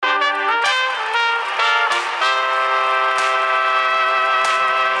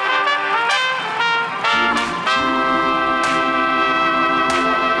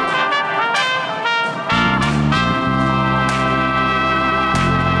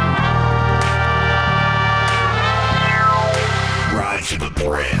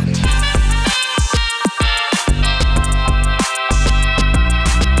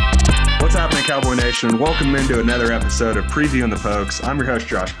Nation. Welcome into another episode of Previewing the Pokes. I'm your host,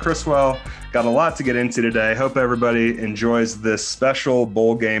 Josh Criswell. Got a lot to get into today. Hope everybody enjoys this special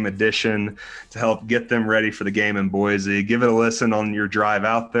bowl game edition to help get them ready for the game in Boise. Give it a listen on your drive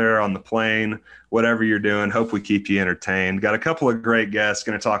out there, on the plane, whatever you're doing. Hope we keep you entertained. Got a couple of great guests.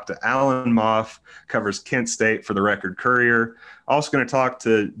 Going to talk to Alan Moff, covers Kent State for the Record Courier. Also going to talk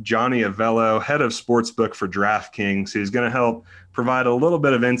to Johnny Avello, head of sportsbook for DraftKings, who's going to help provide a little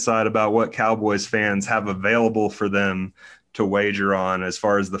bit of insight about what Cowboys fans have available for them to wager on as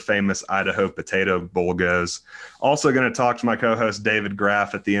far as the famous Idaho Potato Bowl goes. Also going to talk to my co-host David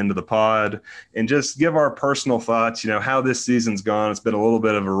Graff at the end of the pod and just give our personal thoughts, how this season's gone. It's been a little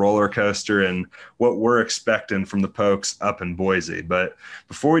bit of a roller coaster and what we're expecting from the Pokes up in Boise. But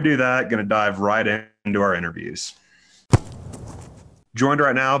before we do that, going to dive right into our interviews. Joined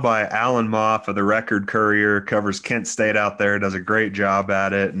right now by Alan Moff of the Record Courier, covers Kent State out there, does a great job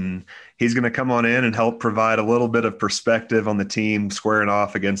at it, and he's going to come on in and help provide a little bit of perspective on the team squaring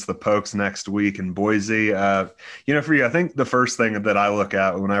off against the Pokes next week in Boise. For you, I think the first thing that I look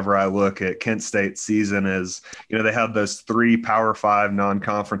at whenever I look at Kent State's season is, they had those 3 Power 5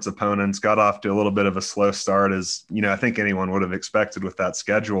 non-conference opponents, got off to a little bit of a slow start as, I think anyone would have expected with that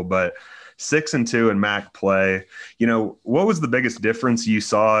schedule, but 6-2 in MAC play. What was the biggest difference you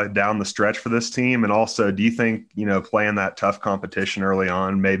saw down the stretch for this team? And also, do you think, playing that tough competition early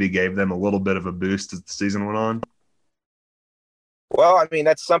on maybe gave them a little bit of a boost as the season went on? Well,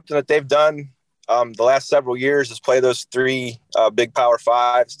 that's something that they've done the last several years is play those 3 big Power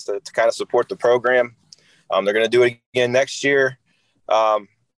 5s to kind of support the program. They're going to do it again next year. I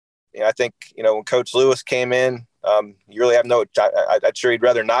think, when Coach Lewis came in, you really have I'm sure he'd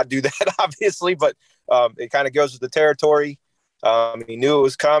rather not do that, obviously, but it kind of goes with the territory. He knew it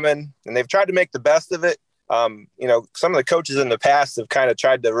was coming, and they've tried to make the best of it. Some of the coaches in the past have kind of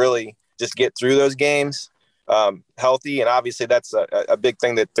tried to really just get through those games healthy, and obviously that's a big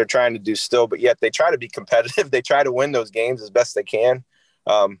thing that they're trying to do still, but yet they try to be competitive. They try to win those games as best they can.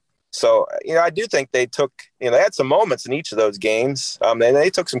 So, I do think they took, they had some moments in each of those games, and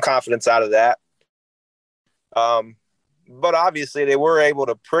they took some confidence out of that. But obviously they were able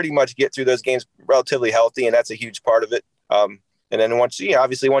to pretty much get through those games relatively healthy, and that's a huge part of it. And then once you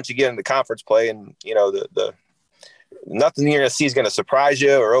get into conference play and, the nothing you're going to see is going to surprise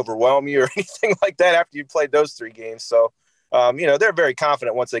you or overwhelm you or anything like that after you played those 3 games. So, they're very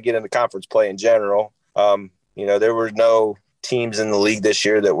confident once they get into conference play in general. There were no teams in the league this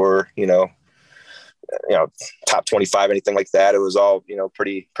year that were, top 25, anything like that. It was all,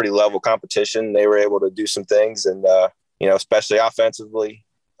 pretty level competition. They were able to do some things and, especially offensively,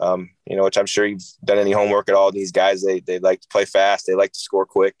 which I'm sure you've done any homework at all. These guys, they like to play fast. They like to score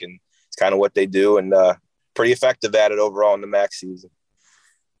quick, and it's kind of what they do, and pretty effective at it overall in the MAC season.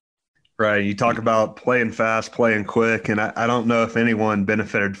 Right. You talk about playing fast, playing quick, and I don't know if anyone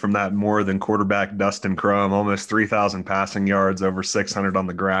benefited from that more than quarterback Dustin Crum. Almost 3,000 passing yards, over 600 on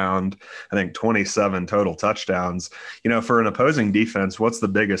the ground, I think 27 total touchdowns. For an opposing defense, what's the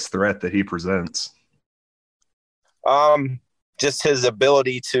biggest threat that he presents? Just his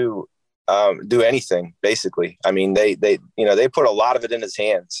ability to do anything, basically. They put a lot of it in his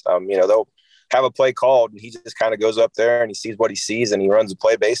hands. They'll have a play called, and he just kind of goes up there and he sees what he sees and he runs a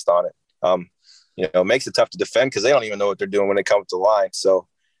play based on it. Makes it tough to defend because they don't even know what they're doing when they come to the line. So,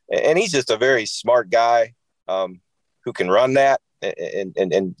 and he's just a very smart guy who can run that.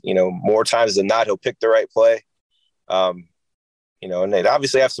 And more times than not, he'll pick the right play. And they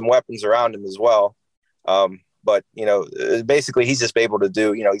obviously have some weapons around him as well. But, basically he's just able to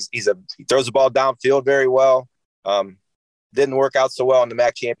do, he throws the ball downfield very well. Didn't work out so well in the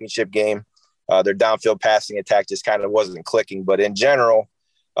MAC championship game. Their downfield passing attack just kind of wasn't clicking. But in general,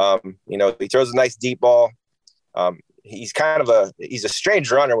 he throws a nice deep ball. He's he's a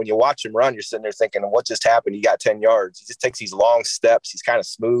strange runner. When you watch him run, you're sitting there thinking, what just happened? He got 10 yards. He just takes these long steps. He's kind of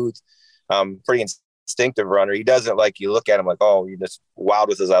smooth, pretty instinctive runner. He doesn't you look at him like, oh, you're just wild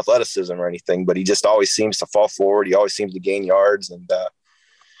with his athleticism or anything, but he just always seems to fall forward. He always seems to gain yards and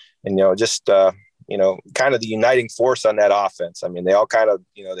kind of the uniting force on that offense. They all kind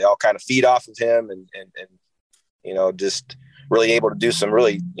of feed off of him and just really able to do some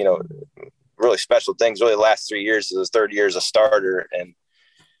really special things. Really the last 3 years is his 3rd year as a starter. And,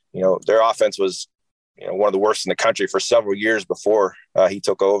 their offense was, one of the worst in the country for several years before he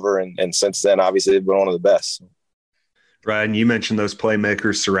took over. And since then, obviously they've been one of the best. Right. And you mentioned those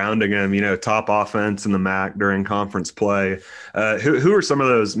playmakers surrounding him, top offense in the MAC during conference play. Who are some of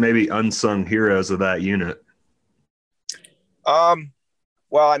those maybe unsung heroes of that unit?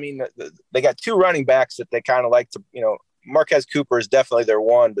 Well, they got 2 running backs that they kind of like to, Marquez Cooper is definitely their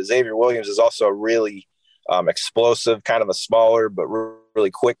one, but Xavier Williams is also a really explosive, kind of a smaller but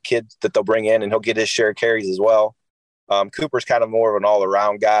really quick kid that they'll bring in, and he'll get his share of carries as well. Cooper's kind of more of an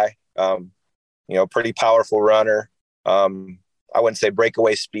all-around guy, pretty powerful runner. I wouldn't say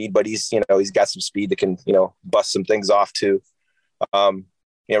breakaway speed, but he's got some speed that can, bust some things off too.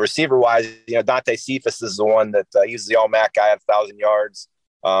 Receiver-wise, Dante Cephas is the one that he's the all-MAC guy at 1,000 yards.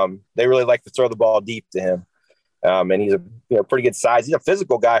 They really like to throw the ball deep to him. And he's a pretty good size. He's a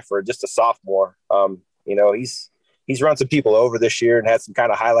physical guy for just a sophomore. He's run some people over this year and had some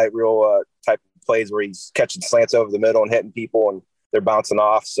kind of highlight reel type of plays where he's catching slants over the middle and hitting people and they're bouncing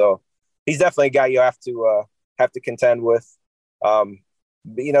off. So he's definitely a guy you have to contend with.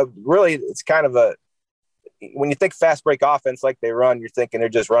 Really it's kind of when you think fast break offense like they run, you're thinking they're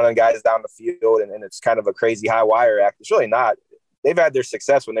just running guys down the field and it's kind of a crazy high wire act. It's really not. They've had their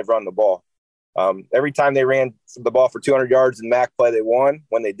success when they've run the ball. Every time they ran the ball for 200 yards in MAC play, they won.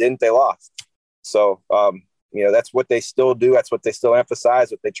 When they didn't, they lost. So, that's what they still do. That's what they still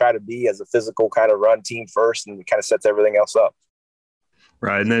emphasize, what they try to be as a physical kind of run team first, and it kind of sets everything else up.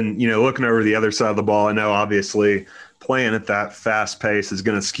 Right. And then, looking over the other side of the ball, I know obviously playing at that fast pace is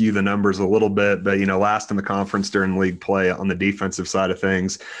going to skew the numbers a little bit, but, last in the conference during league play on the defensive side of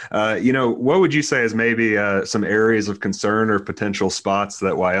things, what would you say is maybe some areas of concern or potential spots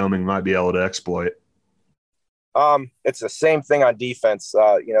that Wyoming might be able to exploit? It's the same thing on defense.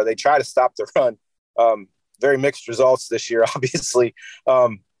 They try to stop the run. Very mixed results this year, obviously.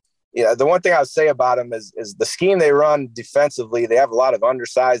 The one thing I would say about them is the scheme they run defensively. They have a lot of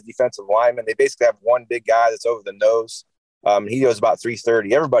undersized defensive linemen. They basically have one big guy that's over the nose. He goes about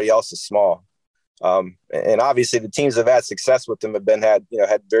 330. Everybody else is small. And obviously the teams that have had success with them had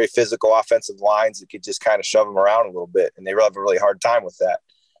very physical offensive lines that could just kind of shove them around a little bit. And they have a really hard time with that.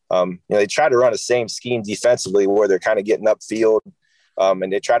 They try to run the same scheme defensively where they're kind of getting upfield,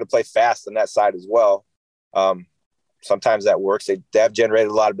 and they try to play fast on that side as well. Sometimes that works. They have generated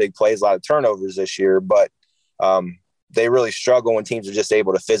a lot of big plays, a lot of turnovers this year, but they really struggle when teams are just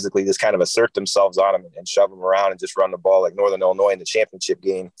able to physically just kind of assert themselves on them and shove them around and just run the ball. Like Northern Illinois in the championship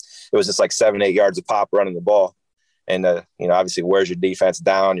game, it was just like 7-8 yards a pop running the ball. And, obviously wears your defense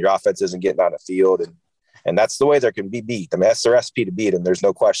down. Your offense isn't getting on the field. And that's the way they can be beat. I mean, that's the recipe to beat them. There's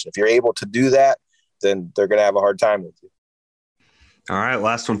no question. If you're able to do that, then they're going to have a hard time with you. All right,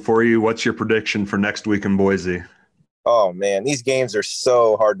 last one for you. What's your prediction for next week in Boise? Oh, man, these games are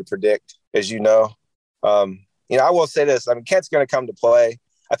so hard to predict, as you know. I will say this. I mean, Kent's going to come to play.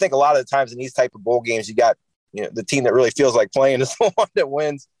 I think a lot of the times in these type of bowl games, you got the team that really feels like playing is the one that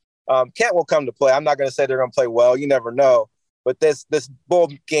wins. Kent will come to play. I'm not going to say they're going to play well. You never know. But this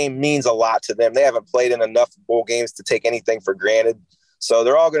bowl game means a lot to them. They haven't played in enough bowl games to take anything for granted. So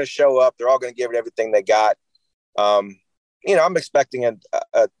they're all going to show up. They're all going to give it everything they got. I'm expecting it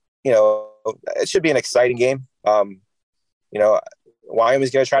should be an exciting game.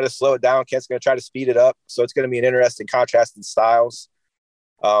 Wyoming's going to try to slow it down. Kent's going to try to speed it up. So it's going to be an interesting contrast in styles.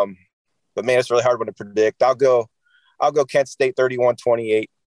 But man, it's really hard one to predict. I'll go Kent State 31-28,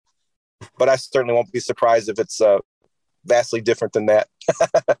 but I certainly won't be surprised if it's vastly different than that.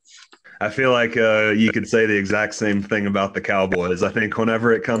 I feel like you could say the exact same thing about the Cowboys. I think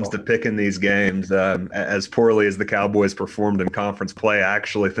whenever it comes to picking these games, as poorly as the Cowboys performed in conference play, I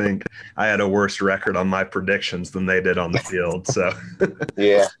actually think I had a worse record on my predictions than they did on the field. So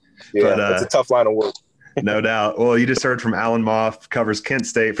yeah, but, it's a tough line of work. No doubt. Well, you just heard from Alan Moth, covers Kent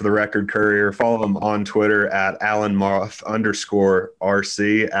State for the Record Courier. Follow him on Twitter at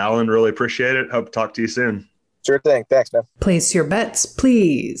 @AlanMoth_RC. Alan, really appreciate it. Hope to talk to you soon. Sure thing. Thanks, man. Place your bets,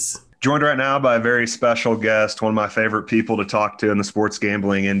 please. Joined right now by a very special guest, one of my favorite people to talk to in the sports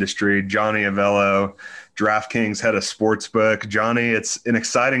gambling industry, Johnny Avello, DraftKings head of sportsbook. Johnny, it's an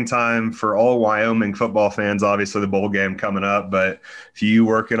exciting time for all Wyoming football fans. Obviously, the bowl game coming up, but if you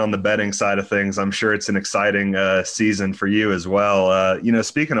working on the betting side of things, I'm sure it's an exciting season for you as well.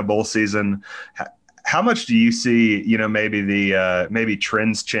 Speaking of bowl season, how much do you see, maybe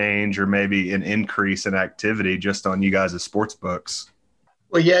trends change or maybe an increase in activity just on you guys as sports books?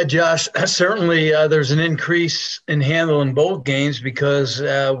 Well, yeah, Josh, certainly there's an increase in handle in bowl games because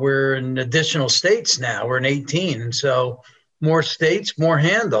we're in additional states now. We're in 18, and so more states, more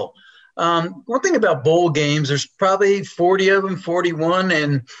handle. One thing about bowl games, there's probably 40 of them, 41,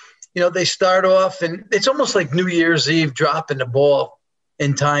 and, they start off, and it's almost like New Year's Eve dropping the ball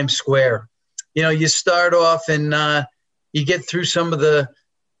in Times Square. You start off and you get through some of the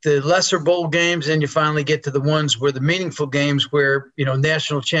lesser bowl games, and you finally get to the ones where the meaningful games where,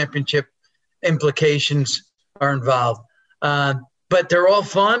 national championship implications are involved. But they're all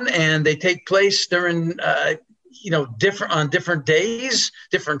fun, and they take place during, different on different days,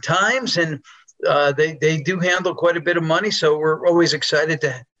 different times, and they do handle quite a bit of money. So we're always excited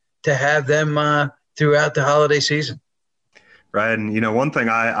to have them throughout the holiday season. Right. And, one thing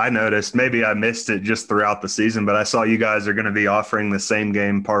I noticed, maybe I missed it just throughout the season, but I saw you guys are going to be offering the same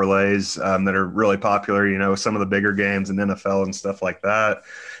game parlays that are really popular, some of the bigger games in NFL and stuff like that.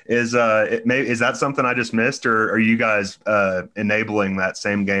 Is that something I just missed, or are you guys enabling that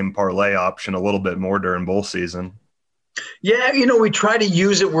same game parlay option a little bit more during bowl season? Yeah, we try to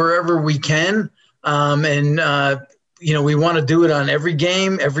use it wherever we can. We want to do it on every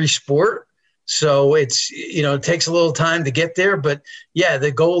game, every sport. So it's, it takes a little time to get there, but yeah,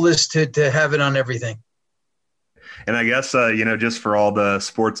 the goal is to have it on everything. And I guess, just for all the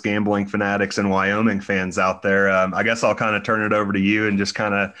sports gambling fanatics and Wyoming fans out there, I guess I'll kind of turn it over to you and just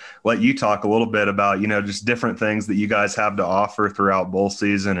kind of let you talk a little bit about, just different things that you guys have to offer throughout bowl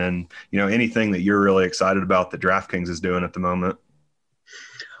season and, anything that you're really excited about that DraftKings is doing at the moment.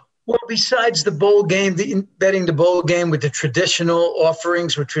 Well, besides the bowl game, betting the bowl game with the traditional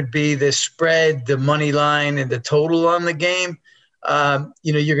offerings, which would be the spread, the money line, and the total on the game,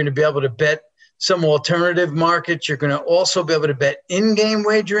 you're going to be able to bet some alternative markets. You're going to also be able to bet in-game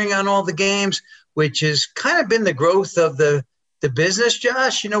wagering on all the games, which has kind of been the growth of the business,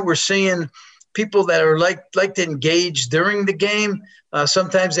 Josh. We're seeing people that are like to engage during the game.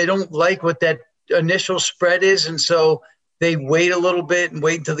 Sometimes they don't like what that initial spread is, and so they wait a little bit and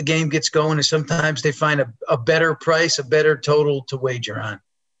wait until the game gets going, and sometimes they find a better price, a better total to wager on.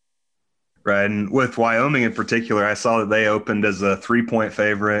 Right. And with Wyoming in particular, I saw that they opened as a 3-point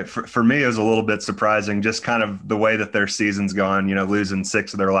favorite. For me, it was a little bit surprising, just kind of the way that their season's gone, losing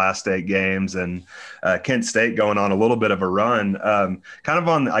 6 of their last 8 games, and Kent State going on a little bit of a run. Kind of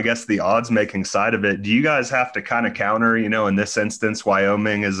on, I guess, the odds making side of it, do you guys have to kind of counter, in this instance,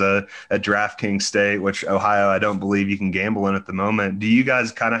 Wyoming is a DraftKings state, which Ohio, I don't believe you can gamble in at the moment. Do you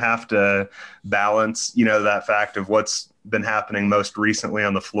guys kind of have to balance, that fact of what's been happening most recently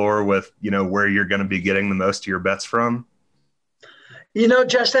on the floor with, where you're going to be getting the most of your bets from?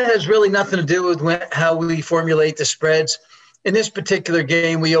 Josh, that has really nothing to do with how we formulate the spreads. In this particular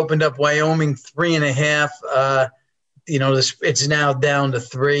game, we opened up Wyoming 3.5. It's now down to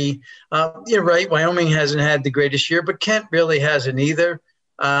 3. You're right. Wyoming hasn't had the greatest year, but Kent really hasn't either.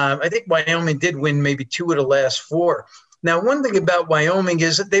 I think Wyoming did win maybe 2 of the last 4. Now, one thing about Wyoming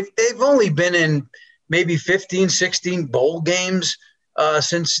is that they've only been in maybe 15, 16 bowl games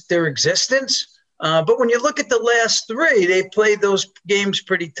since their existence. But when you look at the last 3, they played those games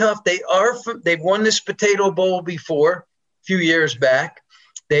pretty tough. They've won this Potato Bowl before, a few years back.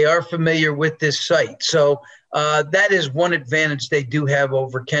 They are familiar with this site. So that is one advantage they do have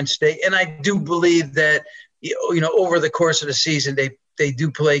over Kent State. And I do believe that, over the course of the season, they do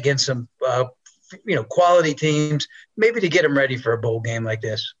play against some, quality teams, maybe to get them ready for a bowl game like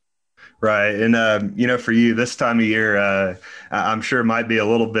this. Right. And, for you this time of year, I'm sure it might be a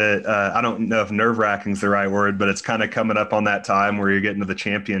little bit, I don't know if nerve-wracking is the right word, but it's kind of coming up on that time where you're getting to the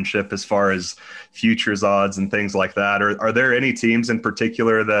championship as far as futures odds and things like that. Are there any teams in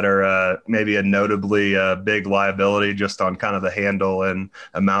particular that are maybe a notably big liability just on kind of the handle and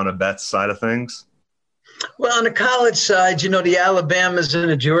amount of bets side of things? Well, on the college side, the Alabamas and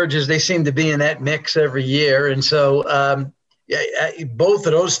the Georgias, they seem to be in that mix every year. And so, both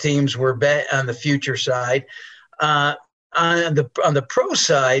of those teams were bet on the future side. On the pro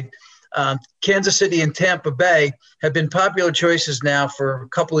side, Kansas City and Tampa Bay have been popular choices now for a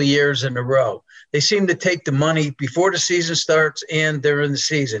couple of years in a row. They seem to take the money before the season starts and during the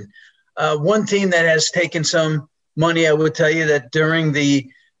season. One team that has taken some money, I would tell you, that during the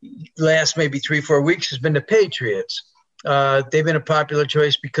last maybe 3-4 weeks has been the Patriots. They've been a popular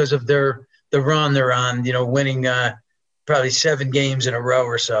choice because of the run they're on, winning probably 7 games in a row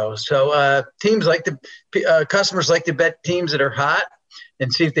or so. So teams customers like to bet teams that are hot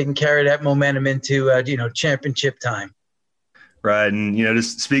and see if they can carry that momentum into, championship time. Right. And,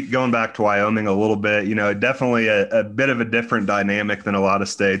 just going back to Wyoming a little bit, definitely a bit of a different dynamic than a lot of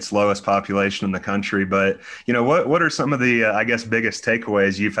states, lowest population in the country. But, what are some of the, biggest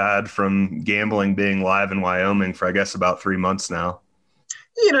takeaways you've had from gambling being live in Wyoming for, about 3 months now?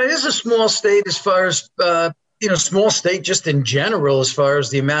 It is a small state as far as, small state just in general as far as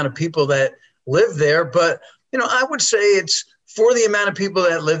the amount of people that live there. But, I would say it's for the amount of people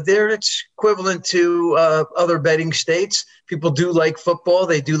that live there, it's equivalent to other betting states. People do like football.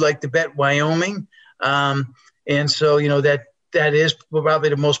 They do like to bet Wyoming. And so, that is probably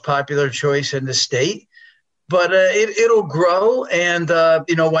the most popular choice in the state. But it'll grow. And,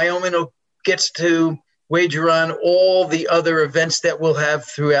 Wyoming gets to wager on all the other events that we'll have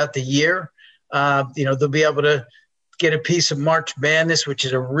throughout the year. They'll be able to get a piece of March Madness, which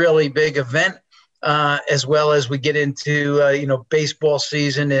is a really big event, as well as we get into, baseball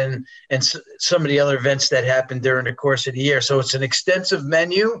season and some of the other events that happen during the course of the year. So it's an extensive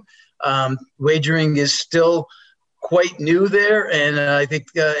menu. Wagering is still quite new there, and I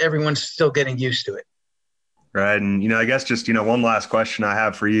think everyone's still getting used to it. Right. And, I guess just, one last question I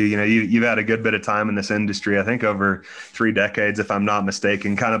have for you. You've had a good bit of time in this industry, I think over 3 decades, if I'm not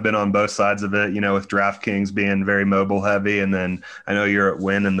mistaken, kind of been on both sides of it, with DraftKings being very mobile heavy. And then I know you're at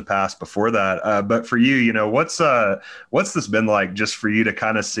Wynn in the past before that. But for you, what's this been like just for you to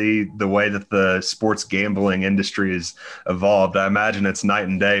kind of see the way that the sports gambling industry has evolved? I imagine it's night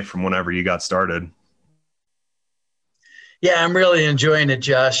and day from whenever you got started. Yeah, I'm really enjoying it,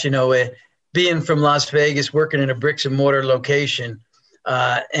 Josh. Being from Las Vegas, working in a bricks and mortar location,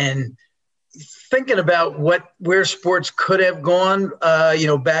 and thinking about where sports could have gone,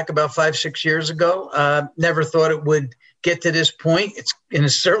 back about 5-6 years ago. Never thought it would get to this point.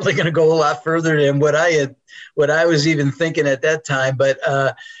 It's certainly going to go a lot further than what I was even thinking at that time. But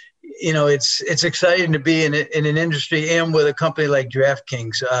it's exciting to be in an industry and with a company like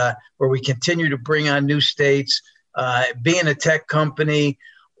DraftKings, where we continue to bring on new states. Being a tech company,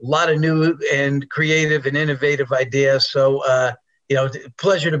 a lot of new and creative and innovative ideas. So,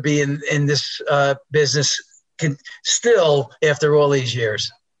 pleasure to be in this business still after all these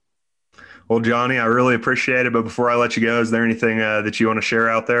years. Well, Johnny, I really appreciate it. But before I let you go, is there anything that you want to share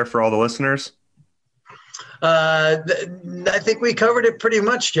out there for all the listeners? I think we covered it pretty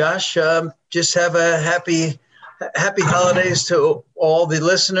much, Josh. Just have a happy holidays to all the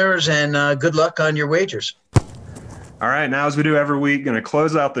listeners, and good luck on your wagers. All right, now as we do every week, going to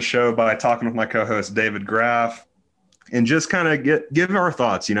close out the show by talking with my co-host David Graff and just kind of give our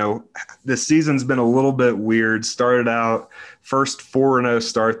thoughts. This season's been a little bit weird. Started out first 4-0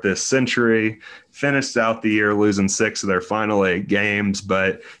 start this century, finished out the year losing 6 of their final 8 games.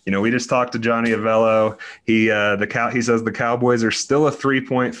 But we just talked to Johnny Avello. He says the Cowboys are still a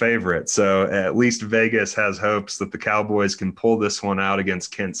 3-point favorite. So at least Vegas has hopes that the Cowboys can pull this one out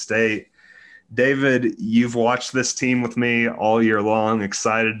against Kent State. David, you've watched this team with me all year long,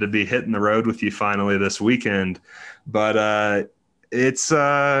 excited to be hitting the road with you finally this weekend. But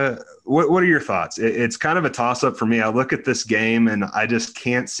what are your thoughts? It's kind of a toss-up for me. I look at this game, and I just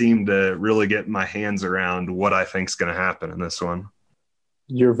can't seem to really get my hands around what I think is going to happen in this one.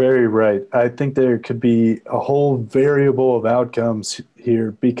 You're very right. I think there could be a whole variable of outcomes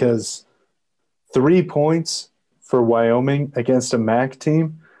here because 3 points for Wyoming against a MAC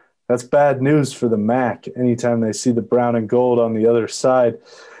team, that's bad news for the MAC anytime they see the brown and gold on the other side.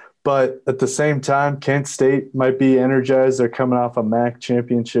 But at the same time, Kent State might be energized. They're coming off a MAC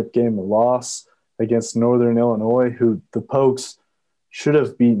championship game loss against Northern Illinois, who the Pokes should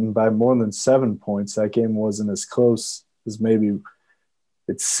have beaten by more than 7 points. That game wasn't as close as maybe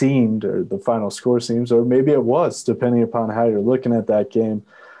it seemed, or the final score seems, or maybe it was, depending upon how you're looking at that game.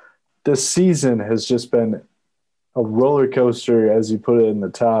 This season has just been a roller coaster, as you put it in the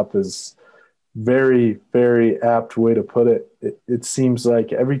top, is very, very apt way to put it. It seems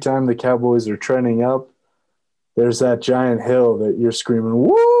like every time the Cowboys are trending up, there's that giant hill that you're screaming,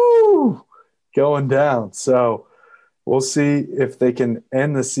 woo, going down. So we'll see if they can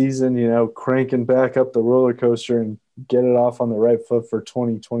end the season, cranking back up the roller coaster and get it off on the right foot for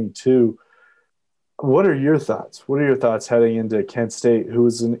 2022. What are your thoughts? What are your thoughts heading into Kent State, who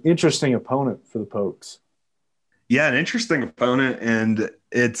is an interesting opponent for the Pokes? Yeah, an interesting opponent, and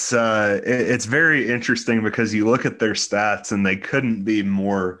it's very interesting because you look at their stats and they couldn't be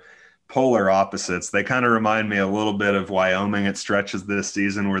more polar opposites. They kind of remind me a little bit of Wyoming at stretches this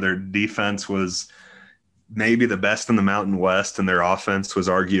season, where their defense was maybe the best in the Mountain West and their offense was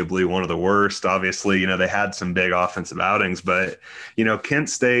arguably one of the worst. Obviously, they had some big offensive outings, but, Kent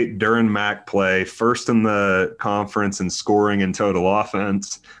State during MAC play, first in the conference in scoring and total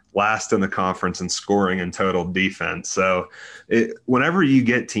offense, last in the conference in scoring and total defense. So whenever you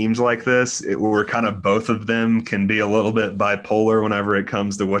get teams like this, where kind of both of them can be a little bit bipolar whenever it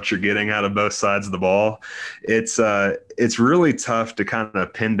comes to what you're getting out of both sides of the ball, it's really tough to kind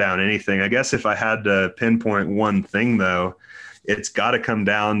of pin down anything. I guess if I had to pinpoint one thing, though, it's got to come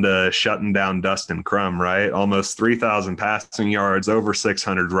down to shutting down Dustin Crum, right? Almost 3,000 passing yards, over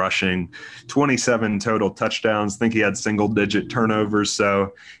 600 rushing, 27 total touchdowns. I think he had single-digit turnovers.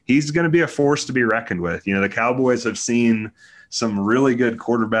 So he's going to be a force to be reckoned with. The Cowboys have seen some really good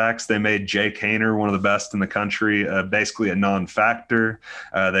quarterbacks. They made Jake Haener one of the best in the country, basically a non-factor.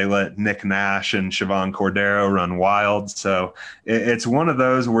 They let Nick Nash and Siobhan Cordero run wild. So it's one of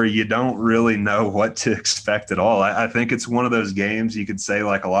those where you don't really know what to expect at all. I think it's one of those games you could say,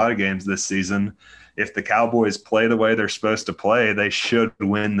 like a lot of games this season, if the Cowboys play the way they're supposed to play, they should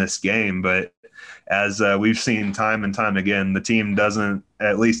win this game. But as we've seen time and time again, the team hasn't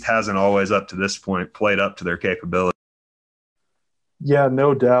always up to this point played up to their capability. Yeah,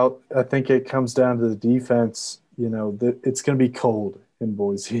 no doubt. I think it comes down to the defense. It's going to be cold in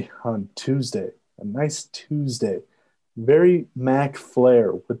Boise on Tuesday, a nice Tuesday. Very Mac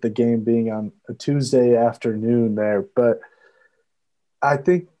flair with the game being on a Tuesday afternoon there. But I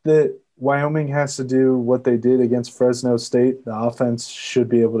think that Wyoming has to do what they did against Fresno State. The offense should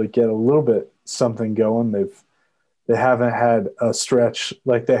be able to get a little bit something going. They haven't had a stretch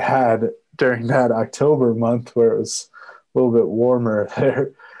like they had during that October month where it was a little bit warmer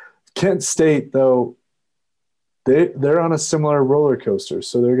there. Kent State, though, they're on a similar roller coaster,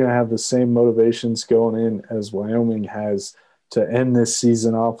 so they're going to have the same motivations going in as Wyoming has to end this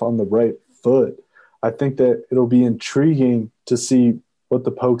season off on the right foot. I think that it'll be intriguing to see what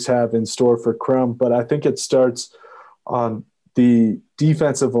the Pokes have in store for Crum, but I think it starts on the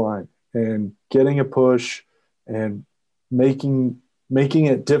defensive line and getting a push and making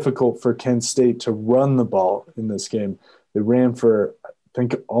it difficult for Kent State to run the ball in this game. They ran for, I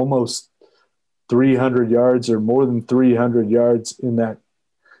think, almost 300 yards or more than 300 yards in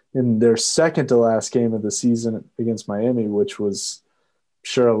their second to last game of the season against Miami, which was, I'm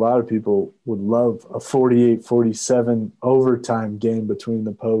sure a lot of people would love, a 48-47 overtime game between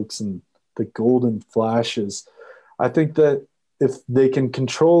the Pokes and the Golden Flashes. I think that if they can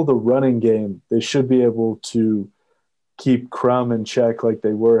control the running game, they should be able to keep Crum in check like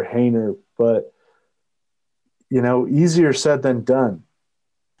they were Haener. But, easier said than done.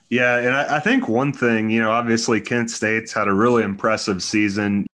 Yeah, and I think one thing, obviously Kent State's had a really impressive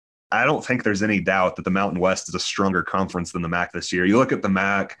season. I don't think there's any doubt that the Mountain West is a stronger conference than the MAC this year. You look at the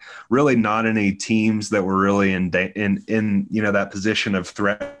MAC, really not any teams that were really in that position of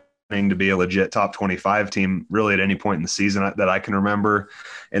threatening to be a legit top 25 team really at any point in the season that I can remember.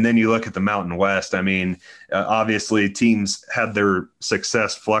 And then you look at the Mountain West. I mean, obviously teams had their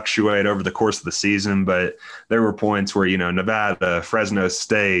success fluctuate over the course of the season, but there were points where, Nevada, Fresno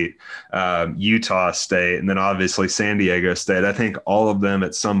State, Utah State, and then obviously San Diego State. I think all of them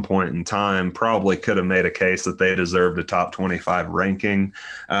at some point in time probably could have made a case that they deserved a top 25 ranking.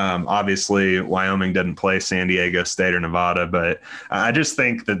 Obviously Wyoming didn't play San Diego State or Nevada, but I just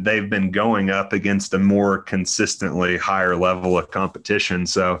think that they've been going up against a more consistently higher level of competition.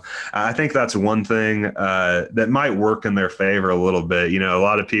 So I think that's one thing that might work in their favor a little bit. A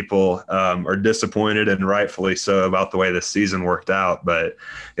lot of people are disappointed, and rightfully so, about the way this season worked out. But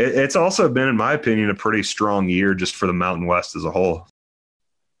it's also been, in my opinion, a pretty strong year just for the Mountain West as a whole.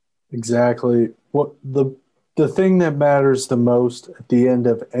 Exactly. What the thing that matters the most at the end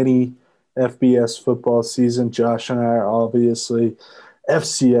of any FBS football season, Josh and I are obviously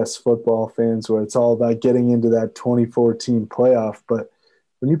FCS football fans, where it's all about getting into that 2014 playoff. But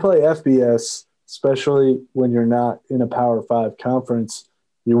when you play FBS, especially when you're not in a Power 5 conference,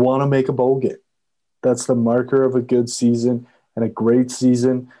 you want to make a bowl game. That's the marker of a good season, and a great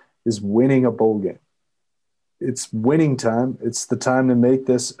season is winning a bowl game. It's winning time. It's the time to make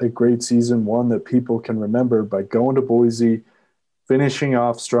this a great season, one that people can remember by going to Boise, finishing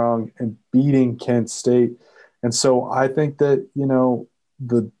off strong, and beating Kent State. And so I think that,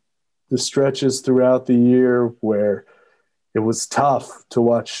 the stretches throughout the year where it was tough to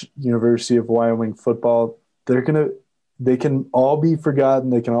watch University of Wyoming football, they can all be forgotten.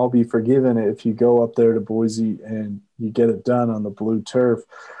 They can all be forgiven if you go up there to Boise and you get it done on the blue turf.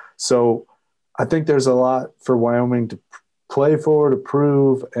 So I think there's a lot for Wyoming to play for, to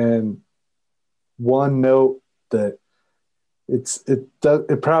prove. And one note that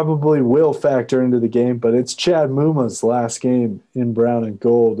it probably will factor into the game, but it's Chad Muma's last game in brown and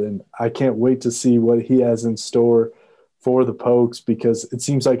gold, and I can't wait to see what he has in store for the Pokes, because it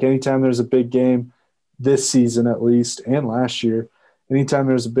seems like anytime there's a big game this season, at least, and last year, anytime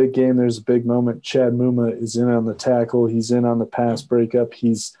there's a big game, there's a big moment, Chad Muma is in on the tackle, he's in on the pass breakup,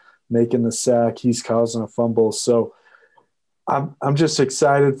 he's making the sack, he's causing a fumble. So I'm just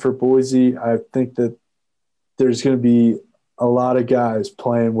excited for Boise. I think that there's going to be a lot of guys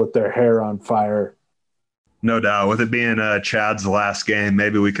playing with their hair on fire. No doubt. With it being Chad's last game,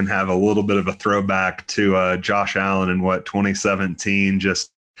 maybe we can have a little bit of a throwback to Josh Allen in 2017,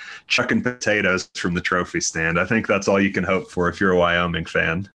 just chucking potatoes from the trophy stand. I think that's all you can hope for if you're a Wyoming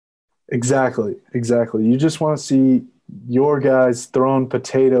fan. Exactly. You just want to see your guys throwing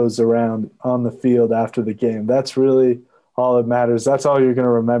potatoes around on the field after the game. That's really all that matters. That's all you're going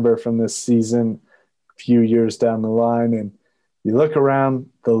to remember from this season a few years down the line. And you look around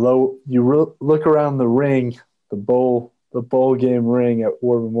look around the ring, the bowl game ring at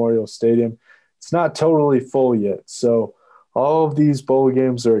War Memorial Stadium. It's not totally full yet. So all of these bowl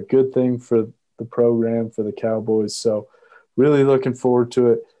games are a good thing for the program, for the Cowboys. So really looking forward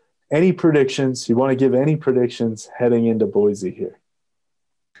to it. Any predictions? You want to give any predictions heading into Boise here?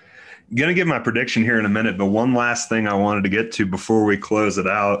 Going to give my prediction here in a minute, but one last thing I wanted to get to before we close it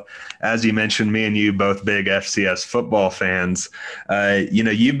out. As you mentioned, me and you both big FCS football fans.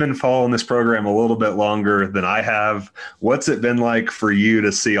 You've been following this program a little bit longer than I have. What's it been like for you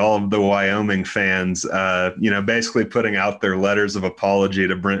to see all of the Wyoming fans, basically putting out their letters of apology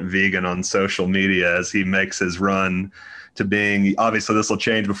to Brent Vigen on social media as he makes his run to being – obviously this will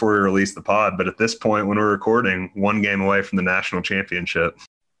change before we release the pod, but at this point when we're recording, one game away from the national championship.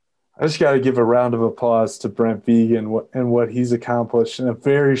 I just got to give a round of applause to Brent Vigen and what he's accomplished in a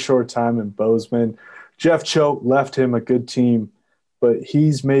very short time in Bozeman. Jeff Choate left him a good team, but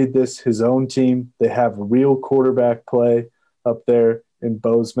he's made this his own team. They have real quarterback play up there in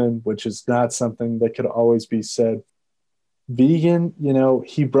Bozeman, which is not something that could always be said. Vigen,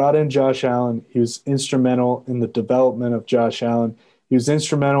 he brought in Josh Allen. He was instrumental in the development of Josh Allen. He was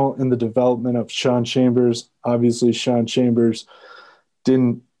instrumental in the development of Sean Chambers. Obviously, Sean Chambers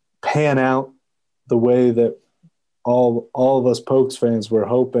didn't pan out the way that all of us Pokes fans were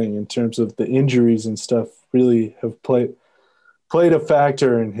hoping in terms of the injuries and stuff really have played a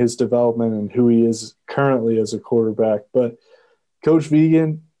factor in his development and who he is currently as a quarterback. But Coach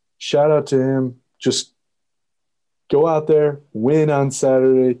Vigen, shout out to him. Just go out there, win on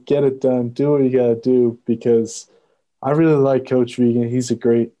Saturday, get it done, do what you got to do, because I really like Coach Vigen. He's a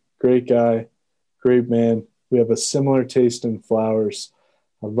great guy, great man. We have a similar taste in flowers.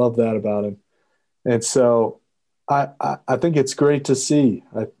 I love that about him. And so I think it's great to see.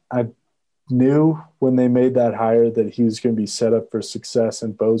 I knew when they made that hire that he was going to be set up for success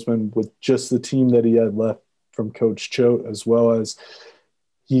in Bozeman with just the team that he had left from Coach Choate, as well as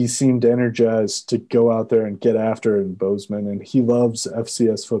he seemed energized to go out there and get after it in Bozeman. And he loves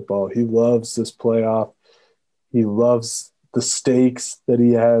FCS football. He loves this playoff. He loves the stakes that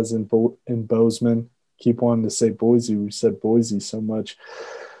he has in Bozeman. Keep wanting to say Boise. We said Boise so much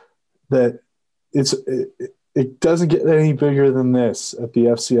that it doesn't get any bigger than this at the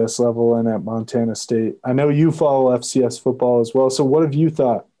FCS level and at Montana State. I know you follow FCS football as well. So what have you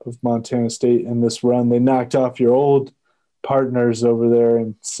thought of Montana State in this run? They knocked off your old partners over there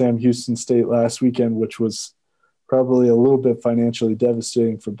in Sam Houston State last weekend, which was probably a little bit financially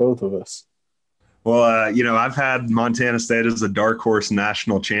devastating for both of us. Well, I've had Montana State as a dark horse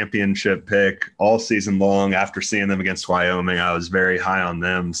national championship pick all season long. After seeing them against Wyoming, I was very high on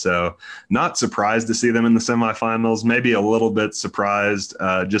them. So not surprised to see them in the semifinals, maybe a little bit surprised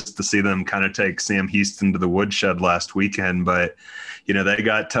just to see them kind of take Sam Houston to the woodshed last weekend. But, they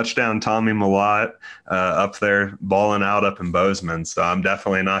got touchdown Tommy Mellott up there balling out up in Bozeman. So I'm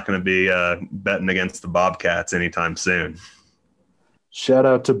definitely not going to be betting against the Bobcats anytime soon. Shout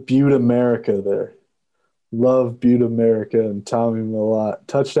out to Butte America there. Love Butte America and Tommy Mellott.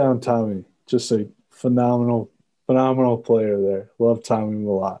 Touchdown Tommy. Just a phenomenal player there. Love Tommy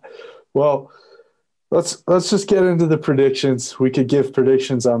Mellott. Well, let's just get into the predictions. We could give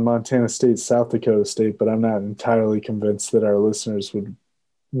predictions on Montana State, South Dakota State, but I'm not entirely convinced that our listeners would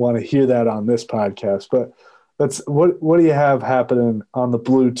want to hear that on this podcast. But what do you have happening on the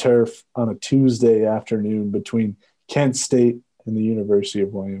blue turf on a Tuesday afternoon between Kent State and the University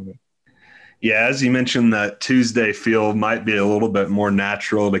of Wyoming? Yeah, as you mentioned, that Tuesday feel might be a little bit more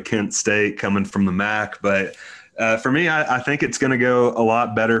natural to Kent State coming from the MAC, but for me, I think it's going to go a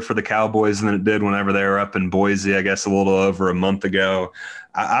lot better for the Cowboys than it did whenever they were up in Boise, I guess a little over a month ago.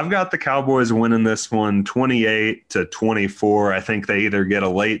 I've got the Cowboys winning this one 28-24. I think they either get a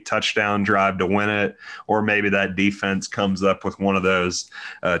late touchdown drive to win it, or maybe that defense comes up with one of those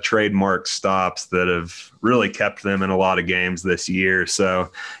trademark stops that have really kept them in a lot of games this year. So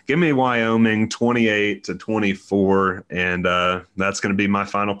give me Wyoming 28-24, and that's going to be my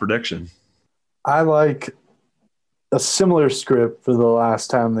final prediction. I like a similar script for the last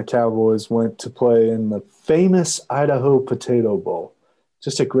time the Cowboys went to play in the famous Idaho Potato Bowl.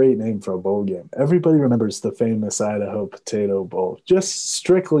 Just a great name for a bowl game. Everybody remembers the famous Idaho Potato Bowl, just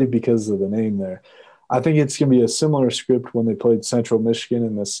strictly because of the name there. I think it's going to be a similar script when they played Central Michigan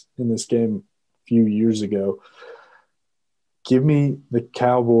in this game a few years ago. Give me the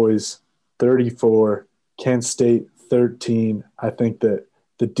Cowboys 34, Kent State 13. I think that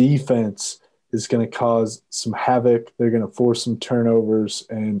the defense is going to cause some havoc. They're going to force some turnovers,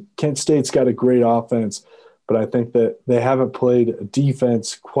 and Kent State's got a great offense, but I think that they haven't played a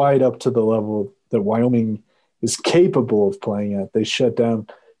defense quite up to the level that Wyoming is capable of playing at. They shut down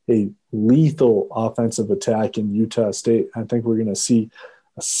a lethal offensive attack in Utah State. I think we're going to see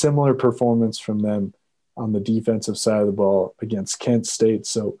a similar performance from them on the defensive side of the ball against Kent State.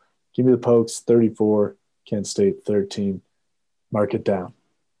 So give me the Pokes 34, Kent State 13. Mark it down.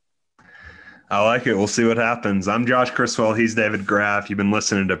 I like it. We'll see what happens. I'm Josh Criswell. He's David Graff. You've been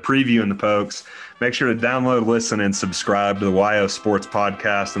listening to Previewing the Pokes. Make sure to download, listen, and subscribe to the YO Sports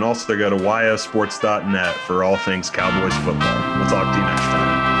Podcast, and also go to yosports.net for all things Cowboys football. We'll talk to you next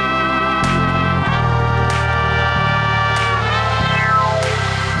time.